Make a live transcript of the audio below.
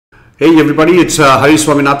Hey everybody, it's Hari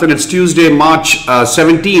Swaminathan. It's Tuesday, March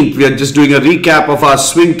 17th. We are just doing a recap of our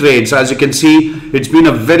swing trades. As you can see, it's been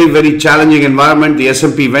a very challenging environment. The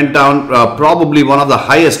S&P went down, probably one of the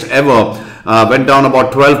highest ever. Went down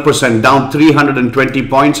about 12%, down 320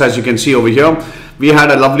 points, as you can see over here. We had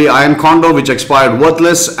a lovely iron condor which expired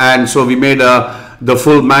worthless, and so we made the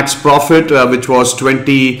full max profit, which was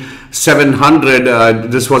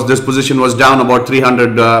 2,700. This position was down about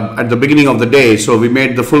 300 at the beginning of the day, so we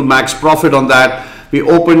made the full max profit on that. We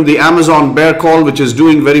opened the Amazon bear call, which is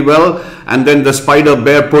doing very well, and then the spider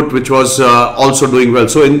bear put, which was also doing well.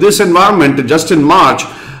 So in this environment, just in March,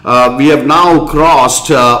 we have now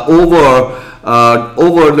crossed over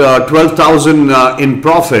 12,000 in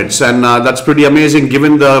profits, and that's pretty amazing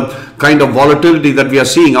given the kind of volatility that we are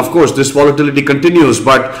seeing. Of course, this volatility continues,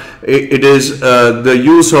 but it is the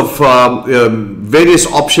use of various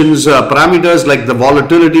options parameters like the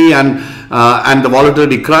volatility and the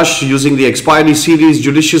volatility crush, using the expiry series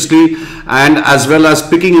judiciously, and as well as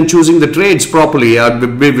picking and choosing the trades properly.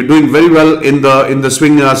 We're doing very well in the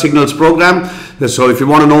swing signals program. So if you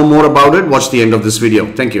want to know more about it, watch the end of this video.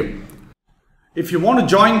 Thank you. If you want to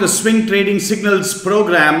join the Swing Trading Signals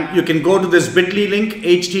program, you can go to this bit.ly link,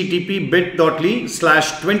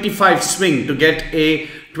 http:/25swing, to get a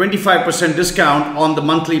 25% discount on the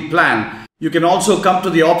monthly plan. You can also come to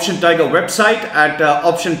the Option Tiger website at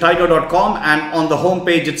optiontiger.com, and on the home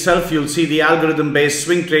page itself you'll see the algorithm-based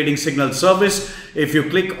swing trading signal service. If you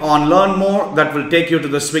click on Learn More, that will take you to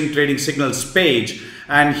the Swing Trading Signals page,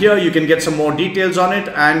 and here you can get some more details on it,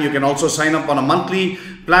 and you can also sign up on a monthly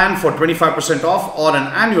plan for 25% off or an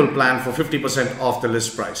annual plan for 50% off the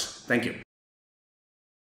list price. Thank you.